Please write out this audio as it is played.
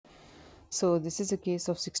So this is a case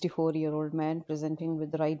of 64-year-old man presenting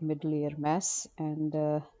with right middle ear mass, and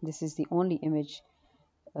this is the only image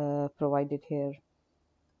provided here.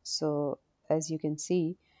 So as you can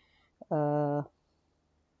see, uh,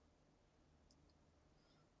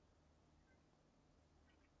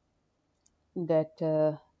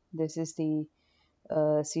 that this is the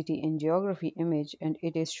CT angiography image, and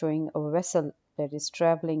it is showing a vessel that is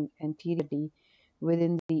traveling anteriorly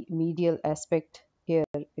within the medial aspect here.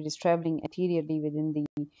 It is traveling anteriorly within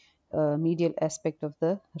the medial aspect of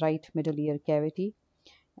the right middle ear cavity,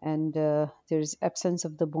 and there is absence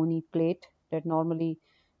of the bony plate that normally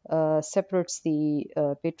separates the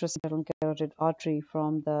petrous internal carotid artery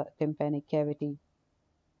from the tympanic cavity.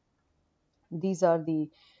 These are the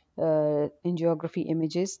angiography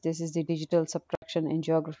images. This is the digital subtraction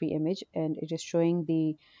angiography image, and it is showing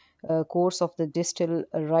the course of the distal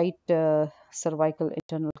right cervical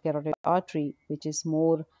internal carotid artery, which is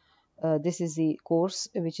more this is the course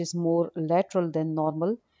which is more lateral than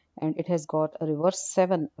normal, and it has got a reverse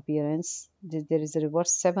 7 appearance. There is a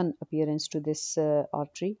reverse 7 appearance to this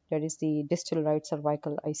artery, that is the distal right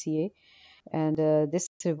cervical ICA, and this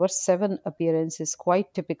reverse 7 appearance is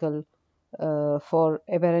quite typical for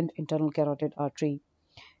aberrant internal carotid artery.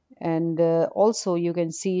 And also you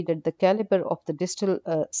can see that the caliber of the distal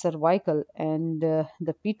cervical and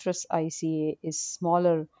the petrous ICA is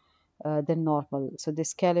smaller than normal. So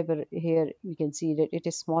this caliber here, we can see that it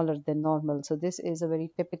is smaller than normal. So this is a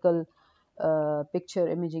very typical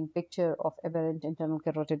imaging picture of aberrant internal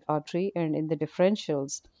carotid artery. And in the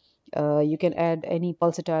differentials, you can add any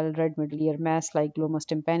pulsatile red middle ear mass like glomus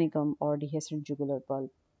tympanicum or dehiscent jugular bulb.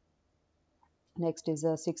 Next is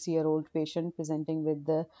a 6-year-old patient presenting with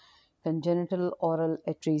the congenital oral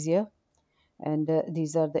atresia, and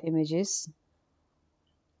these are the images.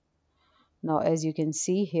 Now as you can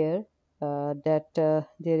see here, that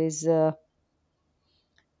there is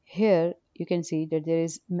here you can see that there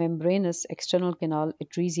is membranous external canal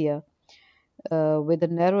atresia with a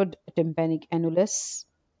narrowed tympanic annulus.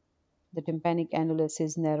 The tympanic annulus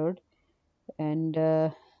is narrowed, and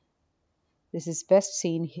this is best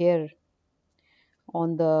seen here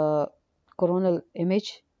on the coronal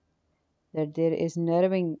image, that there is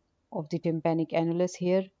narrowing of the tympanic annulus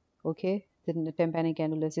here. Okay, the tympanic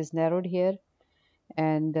annulus is narrowed here,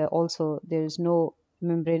 and also there is no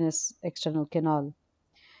membranous external canal,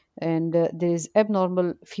 and there is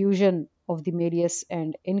abnormal fusion of the malleus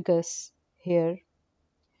and incus here.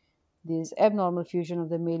 There is abnormal fusion of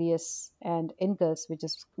the malleus and incus,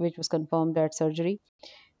 which was confirmed at surgery,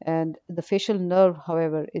 and the facial nerve,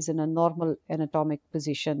 however, is in a normal anatomic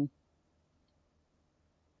position.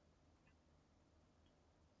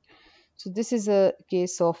 So this is a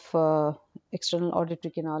case of external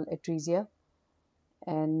auditory canal atresia,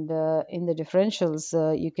 and in the differentials,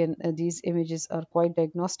 you can these images are quite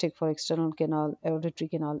diagnostic for external canal auditory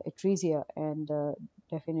canal atresia, and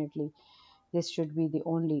definitely this should be the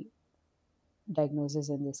only diagnosis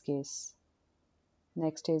in this case.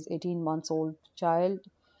 Next is 18 months old child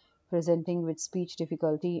presenting with speech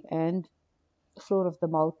difficulty and floor of the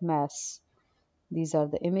mouth mass. These are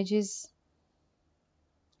the images.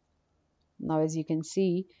 Now as you can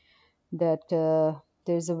see that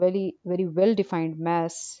there is a very well defined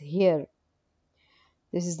mass here.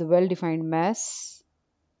 This is the well defined mass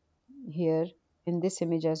here in this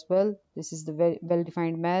image as well. This is the very well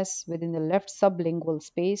defined mass within the left sublingual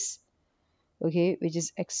space, okay, which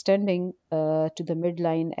is extending to the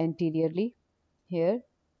midline anteriorly. Here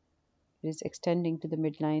it is extending to the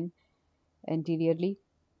midline anteriorly,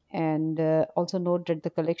 and also note that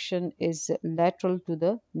the collection is lateral to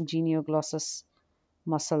the genioglossus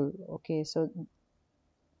muscle. Okay, so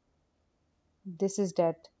this is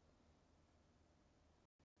that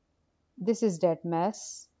this is that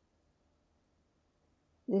mass,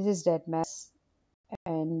 this is that mass,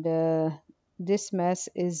 and this mass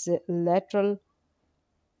is lateral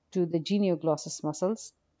to the genioglossus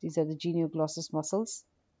muscles. These are the genioglossus muscles,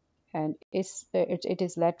 and it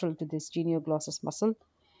is lateral to this genioglossus muscle.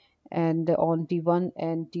 And on T1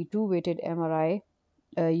 and T2 weighted MRI,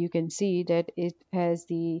 you can see that it has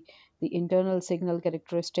the internal signal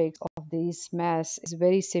characteristics of this mass is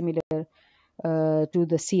very similar to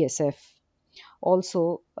the CSF.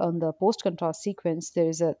 Also, on the post-contrast sequence, there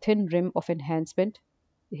is a thin rim of enhancement.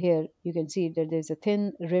 Here you can see that there is a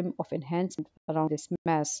thin rim of enhancement around this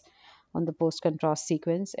mass on the post-contrast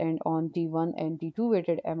sequence, and on T1 and T2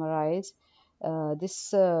 weighted MRIs,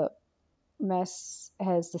 this mass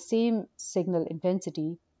has the same signal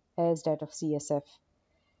intensity as that of CSF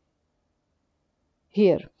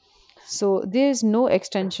here. So there is no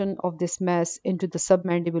extension of this mass into the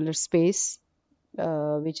submandibular space,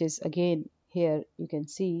 which is again here you can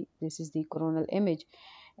see this is the coronal image,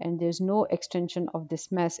 and there's no extension of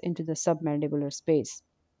this mass into the submandibular space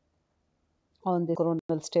on the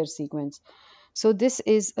coronal stair sequence. So this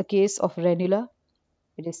is a case of ranula.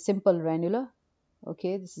 It is simple ranula.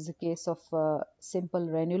 Okay, this is a case of simple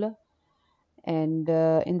ranula. And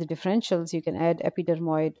in the differentials, you can add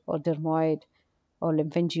epidermoid or dermoid or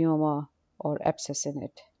lymphangioma or abscess in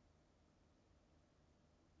it.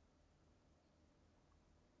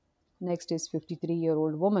 Next is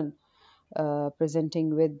 53-year-old woman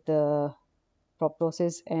presenting with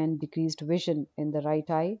proptosis and decreased vision in the right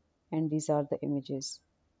eye, and these are the images.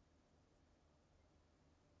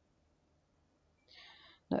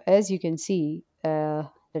 Now, as you can see, that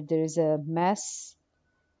there is a mass.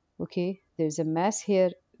 Okay, there is a mass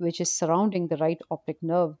here which is surrounding the right optic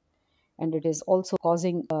nerve, and it is also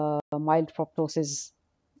causing mild proptosis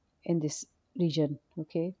in this region.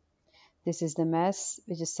 Okay, this is the mass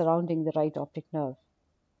which is surrounding the right optic nerve.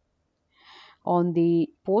 On the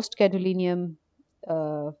post-gadolinium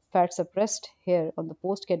fat suppressed, here on the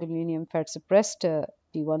post-gadolinium fat suppressed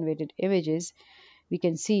T1 weighted images, we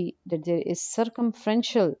can see that there is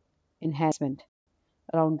circumferential enhancement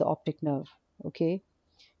around the optic nerve. Okay,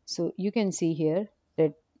 so you can see here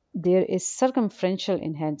that there is circumferential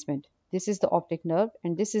enhancement. This is the optic nerve,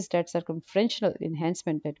 and this is that circumferential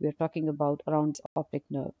enhancement that we are talking about around the optic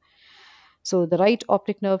nerve. So the right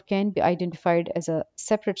optic nerve can be identified as a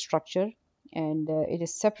separate structure, and it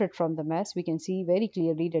is separate from the mass. We can see very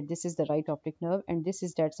clearly that this is the right optic nerve, and this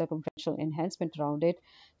is that circumferential enhancement around it.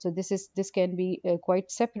 So this can be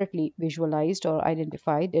quite separately visualized or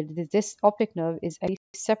identified. That this optic nerve is actually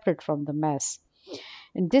separate from the mass,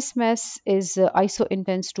 and this mass is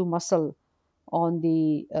iso-intense to muscle on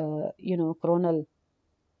the coronal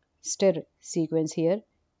stir sequence here.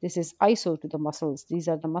 This is iso to the muscles. These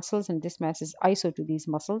are the muscles, and this mass is iso to these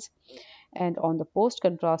muscles. And on the post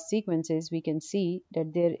contrast sequences, we can see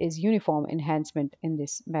that there is uniform enhancement in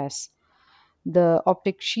this mass. The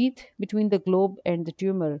optic sheath between the globe and the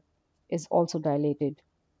tumor is also dilated.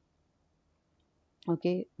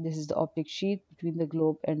 Okay, this is the optic sheath between the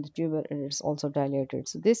globe and the tumor, and it's also dilated.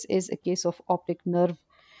 So this is a case of optic nerve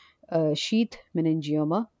sheath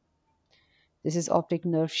meningioma. This is optic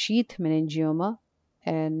nerve sheath meningioma,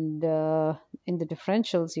 and in the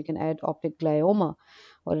differentials, you can add optic glioma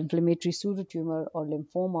or inflammatory pseudotumor or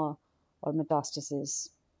lymphoma or metastasis.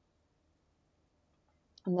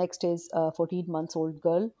 Next is a 14-month-old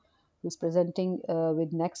girl who's presenting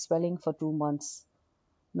with neck swelling for 2 months.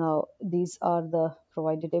 Now, these are the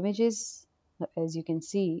provided images. As you can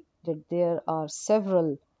see, that there are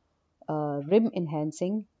several rim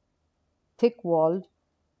enhancing, thick walled,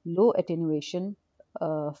 low attenuation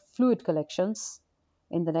fluid collections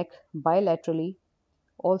in the neck bilaterally,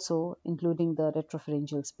 also including the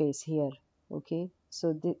retropharyngeal space here. Okay,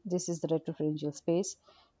 so this is the retropharyngeal space.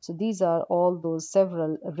 So these are all those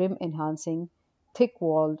several rim enhancing, thick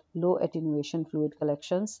walled, low attenuation fluid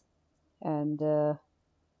collections, and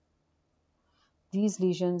these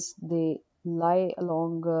lesions, they lie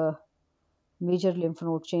along major lymph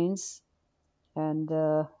node chains, and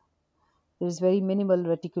there is very minimal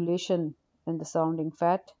reticulation in the surrounding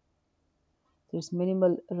fat. There's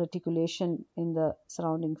minimal reticulation in the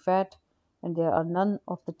surrounding fat, and there are none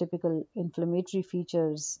of the typical inflammatory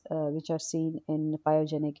features which are seen in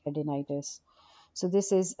pyogenic adenitis. So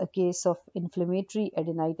this is a case of inflammatory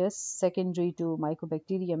adenitis secondary to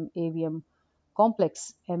Mycobacterium avium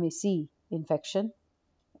complex MAC infection,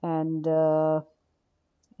 and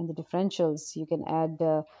in the differentials you can add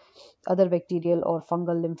other bacterial or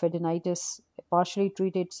fungal lymphadenitis, partially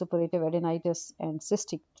treated suppurative adenitis, and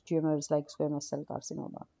cystic tumors like squamous cell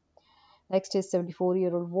carcinoma. Next is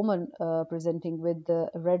 74-year-old woman presenting with the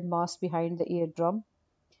red mass behind the eardrum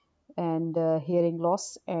and hearing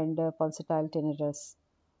loss and pulsatile tinnitus.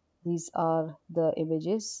 These are the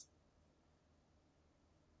images.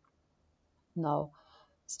 Now,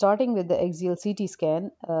 starting with the axial CT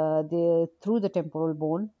scan, through the temporal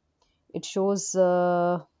bone, it shows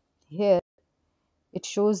here, it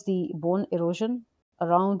shows the bone erosion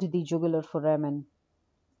around the jugular foramen.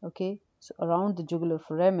 Okay, so around the jugular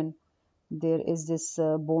foramen, there is this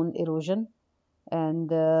bone erosion, and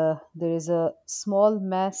there is a small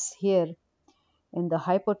mass here in the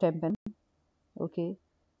hypotympanoid. Okay,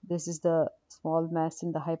 this is the small mass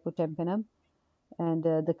in the hypotympanoid, and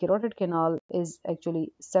the carotid canal is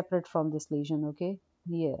actually separate from this lesion. Okay,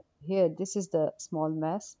 here this is the small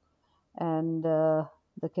mass, and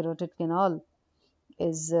the carotid canal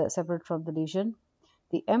is separate from the lesion.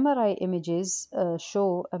 The MRI images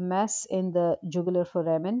show a mass in the jugular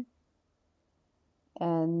foramen,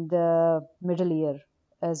 and the middle ear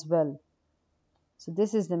as well. So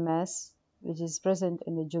this is the mass which is present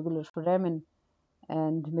in the jugular foramen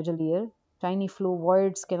and middle ear. Tiny flow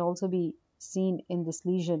voids can also be seen in this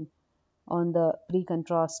lesion on the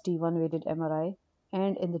pre-contrast T1 weighted MRI,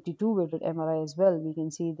 and in the T2 weighted MRI as well. We can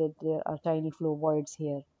see that there are tiny flow voids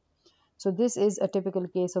here. So this is a typical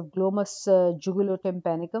case of glomus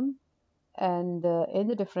jugulotympanicum, and in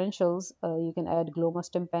the differentials you can add glomus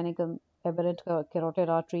tympanicum, aberrant carotid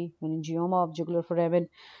artery, meningioma of jugular foramen,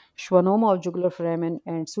 schwannoma of jugular foramen,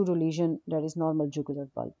 and pseudolesion, that is normal jugular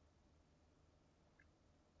bulb.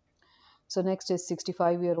 So next is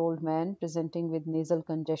 65-year-old man presenting with nasal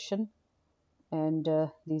congestion, and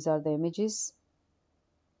these are the images.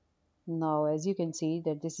 Now as you can see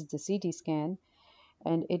that this is the CT scan,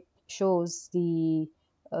 and it shows the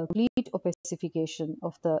complete opacification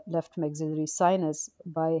of the left maxillary sinus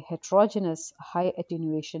by heterogeneous high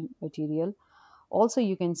attenuation material. Also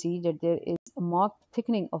you can see that there is a marked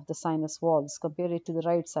thickening of the sinus walls. Compare it to the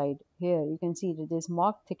right side. Here you can see that there is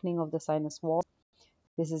marked thickening of the sinus walls.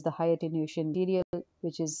 This is the high attenuation material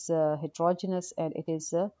which is heterogeneous, and it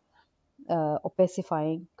is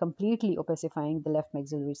completely opacifying the left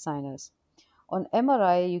maxillary sinus. On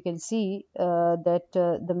MRI, you can see that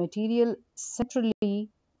the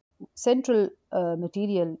central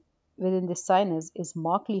material within the sinus is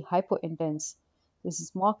markedly hypointense. This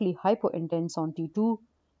is markedly hypointense on T2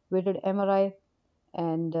 weighted MRI,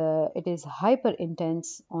 and it is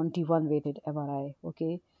hyperintense on T1 weighted MRI.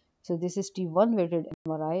 Okay, so this is T1 weighted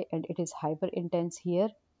MRI, and it is hyperintense here,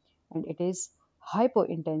 and it is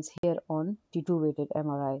hypointense here on T2 weighted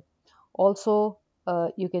MRI. Also,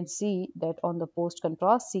 you can see that on the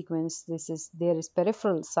post-contrast sequence, there is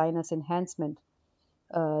peripheral sinus enhancement.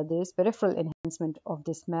 There is peripheral enhancement of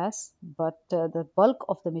this mass, but the bulk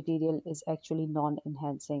of the material is actually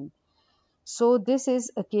non-enhancing. So this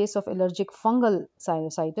is a case of allergic fungal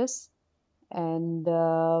sinusitis, and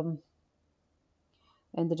the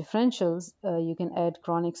differentials, you can add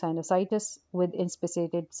chronic sinusitis with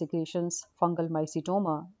inspissated secretions, fungal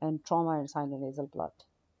mycetoma, and trauma and sinonasal blood.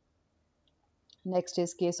 Next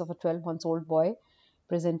is case of a 12-month-old boy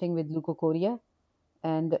presenting with leukocoria,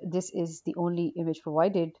 and this is the only image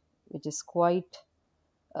provided, which is quite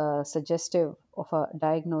suggestive of a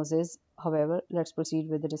diagnosis. However, let's proceed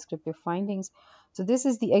with the descriptive findings. So this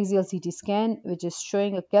is the axial CT scan, which is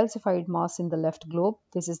showing a calcified mass in the left globe.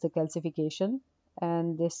 This is the calcification,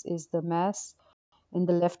 and this is the mass in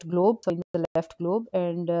the left globe. So in the left globe,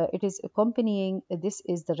 and it is accompanying, this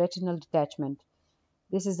is the retinal detachment.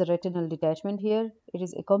 This is the retinal detachment here. It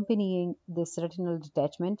is accompanying this retinal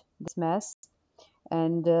detachment, this mass,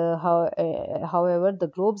 and however,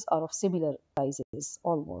 the globes are of similar sizes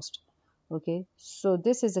almost. Okay, so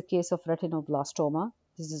this is a case of retinoblastoma.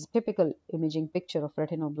 This is a typical imaging picture of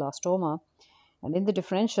retinoblastoma, and in the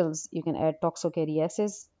differentials, you can add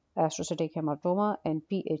toxocariasis, astrocytic hematoma, and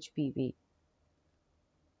PHPV.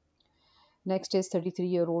 Next is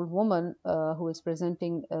 33-year-old woman who is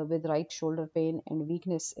presenting with right shoulder pain and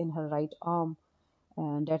weakness in her right arm,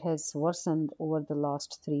 and that has worsened over the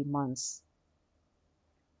last 3 months.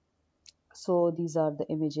 So these are the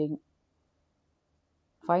imaging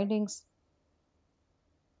findings.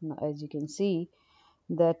 Now, as you can see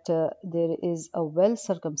that there is a well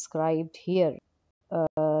circumscribed here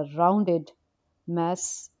rounded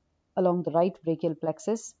mass along the right brachial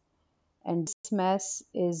plexus, and this mass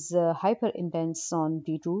is hyperintense on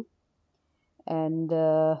T2, and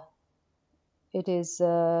it is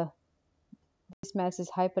this mass is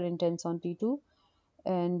hyperintense on T2,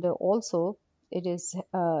 and also it is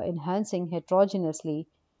enhancing heterogeneously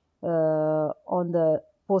on the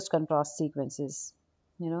post-contrast sequences.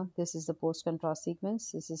 This is the post-contrast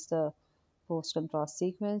sequence. This is the post-contrast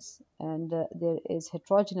sequence, and there is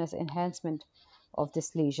heterogeneous enhancement of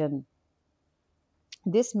this lesion.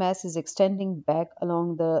 This mass is extending back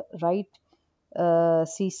along the right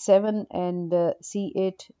C7 and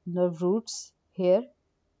C8 nerve roots here.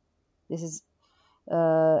 This is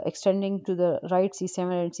extending to the right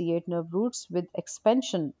C7 and C8 nerve roots with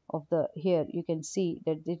expansion of the, here you can see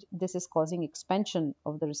that this is causing expansion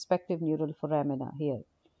of the respective neural foramina here.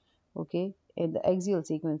 Okay, in the axial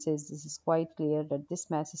sequences, this is quite clear that this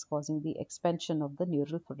mass is causing the expansion of the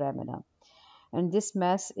neural foramina, and this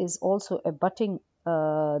mass is also abutting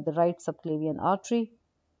the right subclavian artery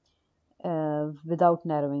without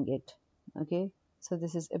narrowing it. Okay, so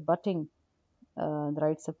this is abutting the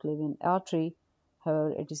right subclavian artery,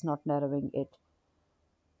 however it is not narrowing it.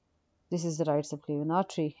 This is the right subclavian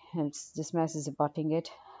artery, and this mass is abutting it.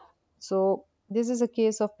 So this is a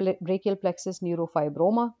case of brachial plexus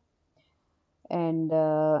neurofibroma, And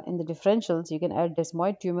in the differentials, you can add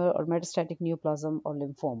desmoid tumor or metastatic neoplasm or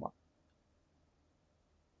lymphoma.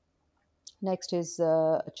 Next is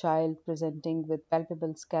a child presenting with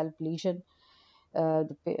palpable scalp lesion.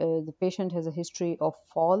 The patient has a history of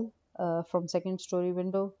fall from second story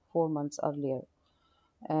window 4 months earlier.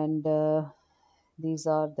 And these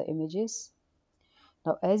are the images.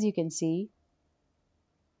 Now, as you can see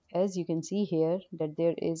here, that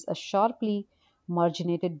there is a sharply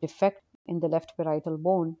marginated defect in the left parietal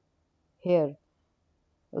bone here.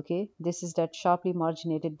 Okay, this is that sharply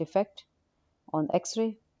marginated defect on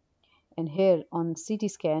X-ray, and here on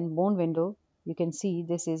CT scan bone window you can see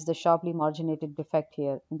this is the sharply marginated defect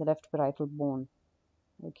here in the left parietal bone.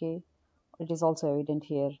 Okay, it is also evident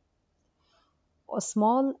here. A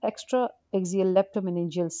small extra-axial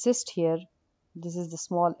leptomeningeal cyst here. This is the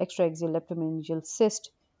small extra-axial leptomeningeal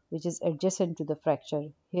cyst which is adjacent to the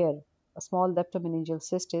fracture here. A small leptomeningeal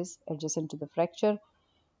cyst is adjacent to the fracture,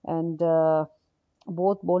 and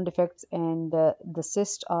both bone defects and the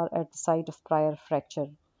cyst are at the site of prior fracture.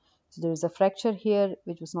 So there is a fracture here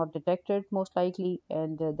which was not detected most likely,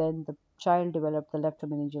 and then the child developed the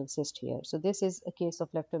leptomeningeal cyst here. So this is a case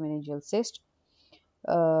of leptomeningeal cyst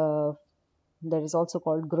that is also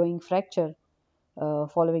called growing fracture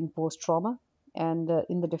following post-trauma. And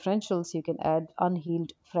in the differentials, you can add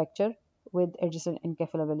unhealed fracture with adjacent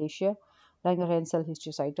encephalomalacia, Langerhans cell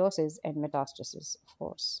histiocytosis, and metastasis, of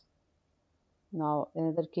course. Now,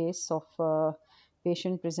 another case of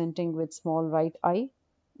patient presenting with small right eye.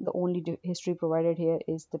 The only history provided here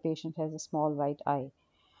is the patient has a small right eye.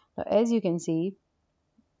 Now, as you can see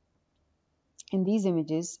in these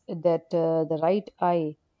images, that the right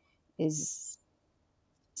eye is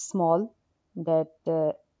small,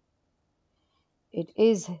 that it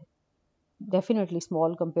is definitely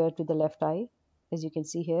small compared to the left eye. As you can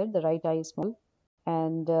see here, the right eye is small,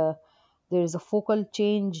 and there is a focal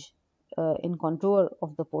change in contour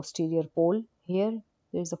of the posterior pole here.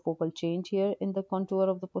 There is a focal change here in the contour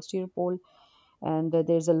of the posterior pole, and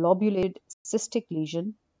there is a lobulated cystic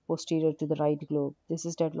lesion posterior to the right globe. This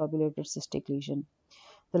is that lobulated cystic lesion.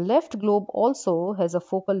 The left globe also has a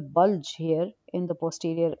focal bulge here in the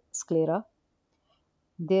posterior sclera.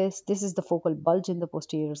 This is the focal bulge in the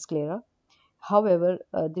posterior sclera. However,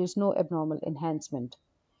 there is no abnormal enhancement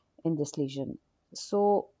in this lesion.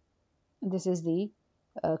 So this is the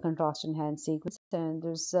contrast enhanced sequence, and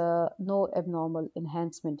there's no abnormal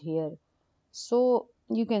enhancement here. So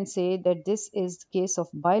you can say that this is the case of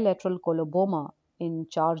bilateral coloboma in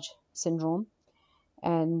charge syndrome.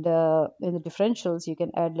 And in the differentials, you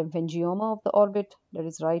can add lymphangioma of the orbit, that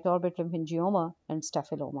is right orbit lymphangioma, and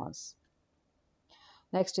staphylomas.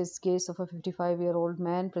 Next is case of a 55-year-old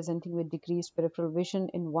man presenting with decreased peripheral vision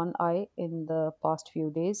in one eye in the past few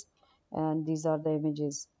days, and these are the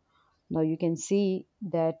images. Now you can see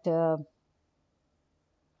that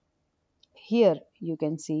here you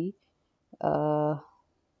can see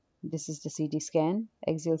this is the CT scan,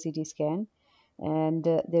 axial CT scan, and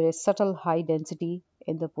there is subtle high density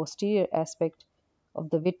in the posterior aspect of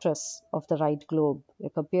the vitreous of the right globe.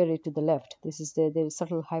 Compare it to the left. There is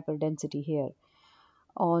subtle hyperdensity here.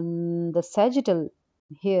 On the sagittal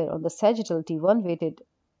T1 weighted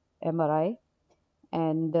MRI,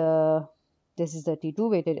 and this is the T2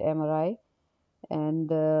 weighted MRI, and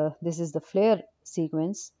this is the FLAIR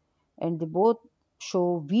sequence, and they both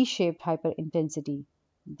show V-shaped hyperintensity.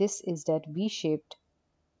 This is that V-shaped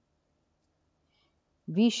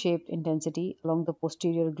intensity along the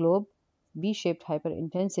posterior globe, V-shaped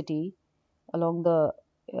hyperintensity along the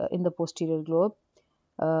in the posterior globe,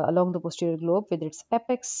 along the posterior globe, with its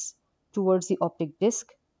apex towards the optic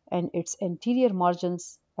disc and its anterior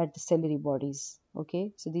margins at the ciliary bodies.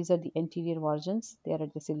 Okay, so these are the anterior margins, they are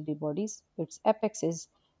at the ciliary bodies, its apex is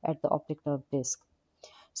at the optic nerve disc.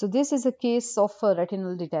 So this is a case of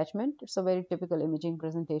retinal detachment. It's a very typical imaging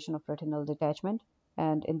presentation of retinal detachment.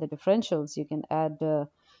 And in the differentials, you can add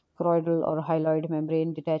choroidal or hyaloid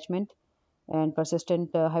membrane detachment, and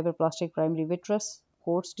persistent hyperplastic primary vitreous,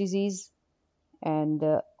 Coats disease, and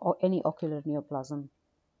any ocular neoplasm.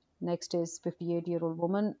 Next is 58-year-old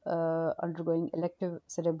woman undergoing elective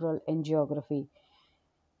cerebral angiography.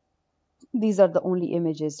 These are the only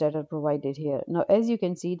images that are provided here. Now, as you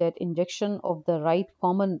can see, that injection of the right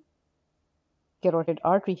common carotid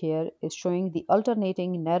artery here is showing the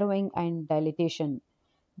alternating narrowing and dilatation.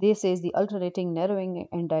 This is the alternating narrowing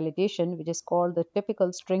and dilatation, which is called the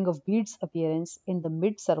typical string of beads appearance in the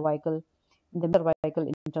mid-cervical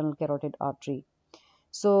internal carotid artery.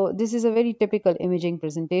 So this is a very typical imaging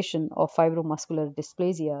presentation of fibromuscular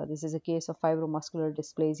dysplasia. This is a case of fibromuscular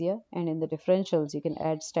dysplasia, and in the differentials you can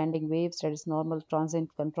add standing waves, that is normal transient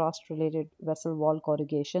contrast related vessel wall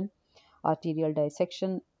corrugation, arterial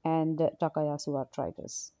dissection, and Takayasu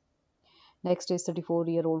arthritis. Next is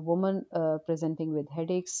 34-year-old woman presenting with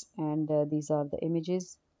headaches, and these are the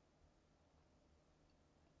images.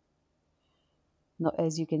 Now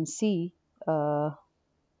as you can see that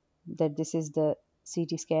this is the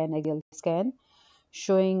CT scan, axial scan,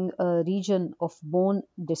 showing a region of bone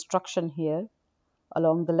destruction here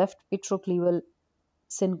along the left petroclival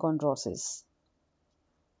synchondrosis.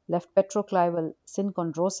 Left petroclival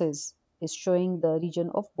synchondrosis is showing the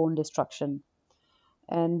region of bone destruction.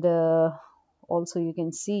 And also you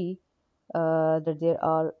can see that there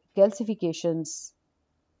are calcifications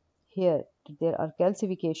here. There are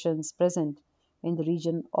calcifications present in the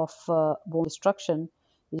region of bone destruction,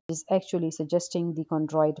 which is actually suggesting the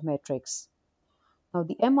chondroid matrix. Now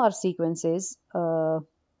the MR sequences,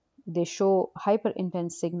 they show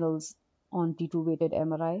hyperintense signals on T2 weighted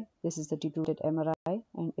MRI. This is the T2 weighted MRI,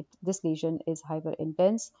 and this lesion is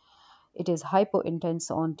hyperintense. It is hypointense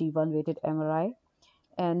on T1 weighted MRI.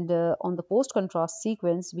 And on the post-contrast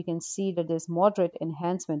sequence, we can see that there's moderate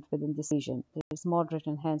enhancement within this lesion. There is moderate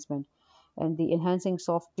enhancement, and the enhancing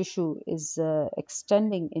soft tissue is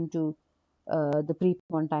extending into the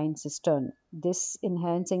prepontine cistern. This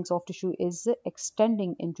enhancing soft tissue is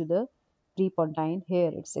extending into the prepontine.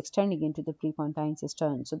 Here it's extending into the prepontine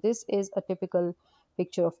cistern. So this is a typical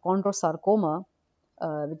picture of chondrosarcoma,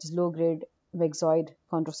 which is low-grade myxoid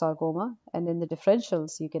chondrosarcoma. And in the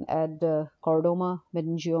differentials, you can add chordoma,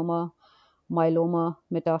 meningioma, myeloma,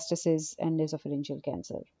 metastasis, and nasopharyngeal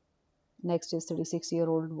cancer. Next is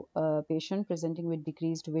 36-year-old patient presenting with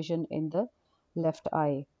decreased vision in the left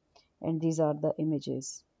eye, and these are the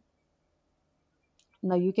images.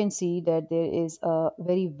 Now you can see that there is a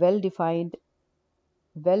very well-defined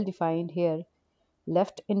here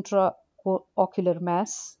left intraocular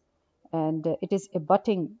mass, and it is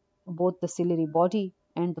abutting both the ciliary body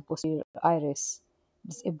and the posterior iris.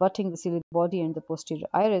 It is abutting the ciliary body and the posterior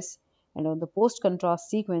iris. And on the post-contrast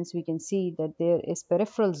sequence, we can see that there is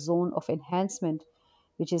peripheral zone of enhancement,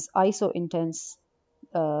 which is iso-intense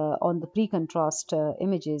on the pre-contrast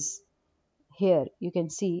images. Here you can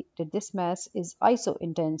see that this mass is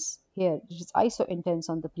iso-intense. Here it is iso-intense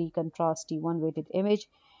on the pre-contrast T1 weighted image,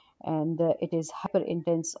 and it is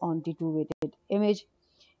hyper-intense on T2 weighted image.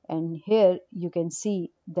 And here you can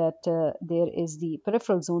see that there is the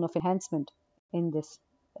peripheral zone of enhancement in this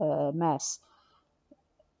mass.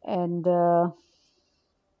 And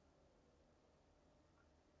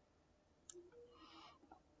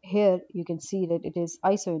here you can see that it is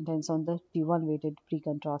iso-intense on the T1 weighted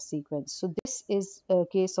pre-contrast sequence. So this is a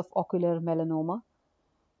case of ocular melanoma.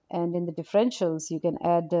 And in the differentials, you can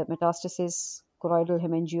add metastasis, choroidal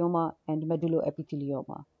hemangioma, and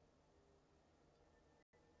medulloepithelioma.